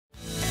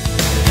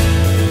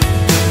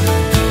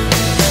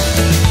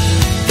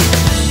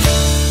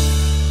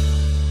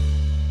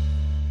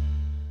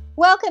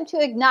Welcome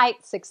to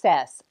Ignite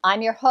Success.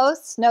 I'm your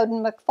host,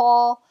 Snowden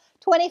McFall,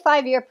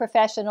 25-year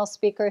professional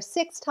speaker,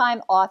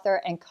 6-time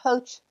author, and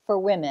coach for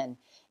women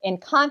in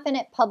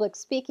confident public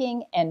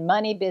speaking and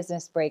money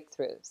business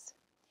breakthroughs.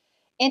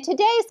 In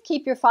today's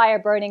Keep Your Fire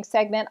Burning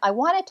segment, I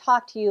want to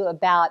talk to you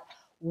about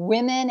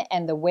women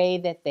and the way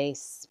that they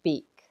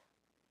speak.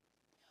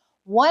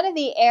 One of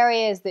the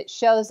areas that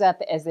shows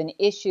up as an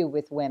issue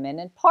with women,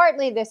 and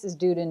partly this is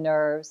due to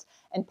nerves,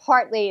 and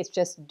partly it's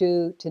just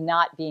due to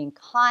not being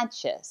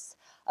conscious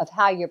of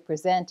how you're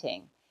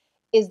presenting,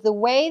 is the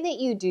way that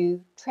you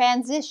do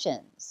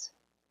transitions.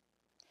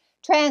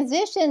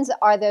 Transitions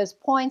are those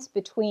points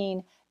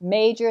between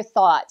major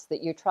thoughts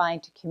that you're trying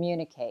to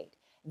communicate.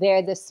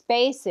 They're the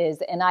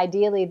spaces and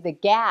ideally the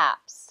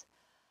gaps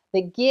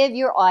that give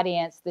your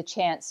audience the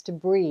chance to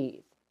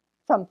breathe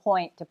from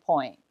point to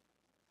point.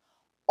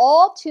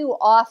 All too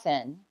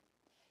often,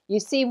 you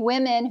see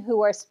women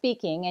who are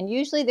speaking, and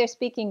usually they're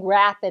speaking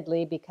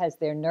rapidly because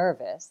they're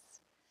nervous.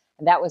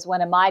 And that was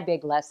one of my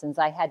big lessons.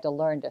 I had to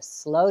learn to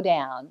slow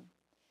down,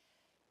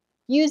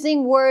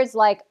 using words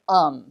like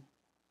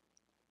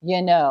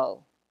you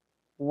know,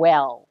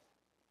 well,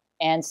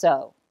 and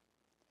so.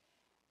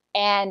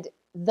 And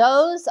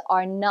those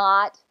are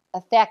not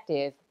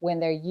effective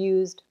when they're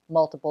used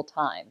multiple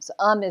times.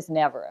 Is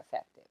never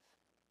effective.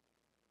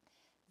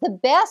 The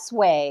best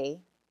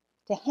way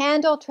to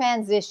handle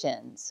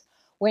transitions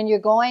when you're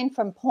going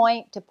from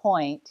point to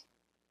point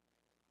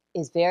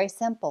is very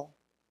simple.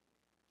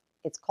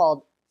 It's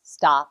called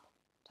stop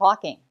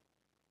talking.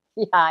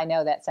 Yeah, I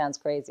know that sounds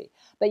crazy,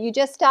 but you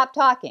just stop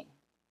talking.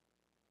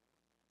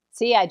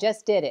 See, I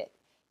just did it.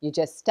 You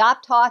just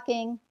stop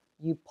talking,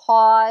 you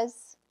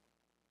pause,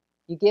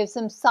 you give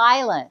some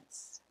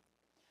silence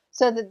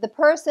so that the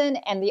person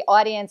and the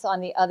audience on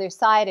the other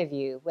side of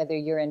you, whether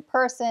you're in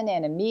person,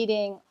 in a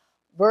meeting,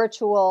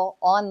 virtual,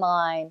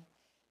 online,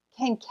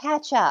 can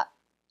catch up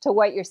to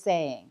what you're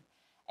saying,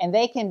 and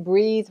they can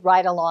breathe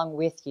right along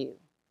with you.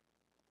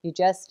 You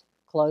just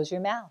close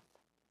your mouth.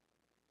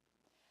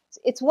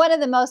 It's one of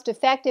the most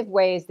effective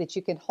ways that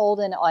you can hold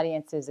an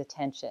audience's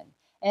attention,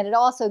 and it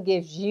also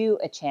gives you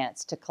a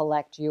chance to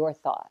collect your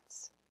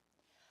thoughts.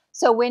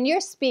 So when you're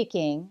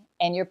speaking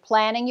and you're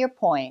planning your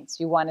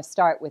points, you want to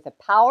start with a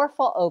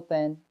powerful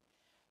open,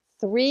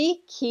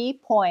 3 key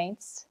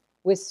points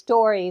with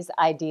stories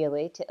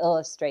ideally to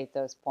illustrate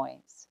those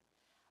points,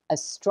 a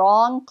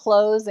strong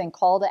close and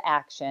call to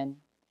action,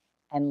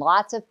 and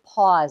lots of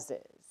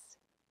pauses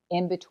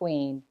in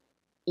between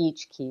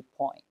each key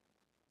point.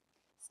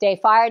 Stay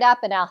fired up,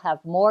 and I'll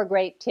have more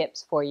great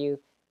tips for you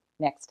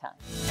next time.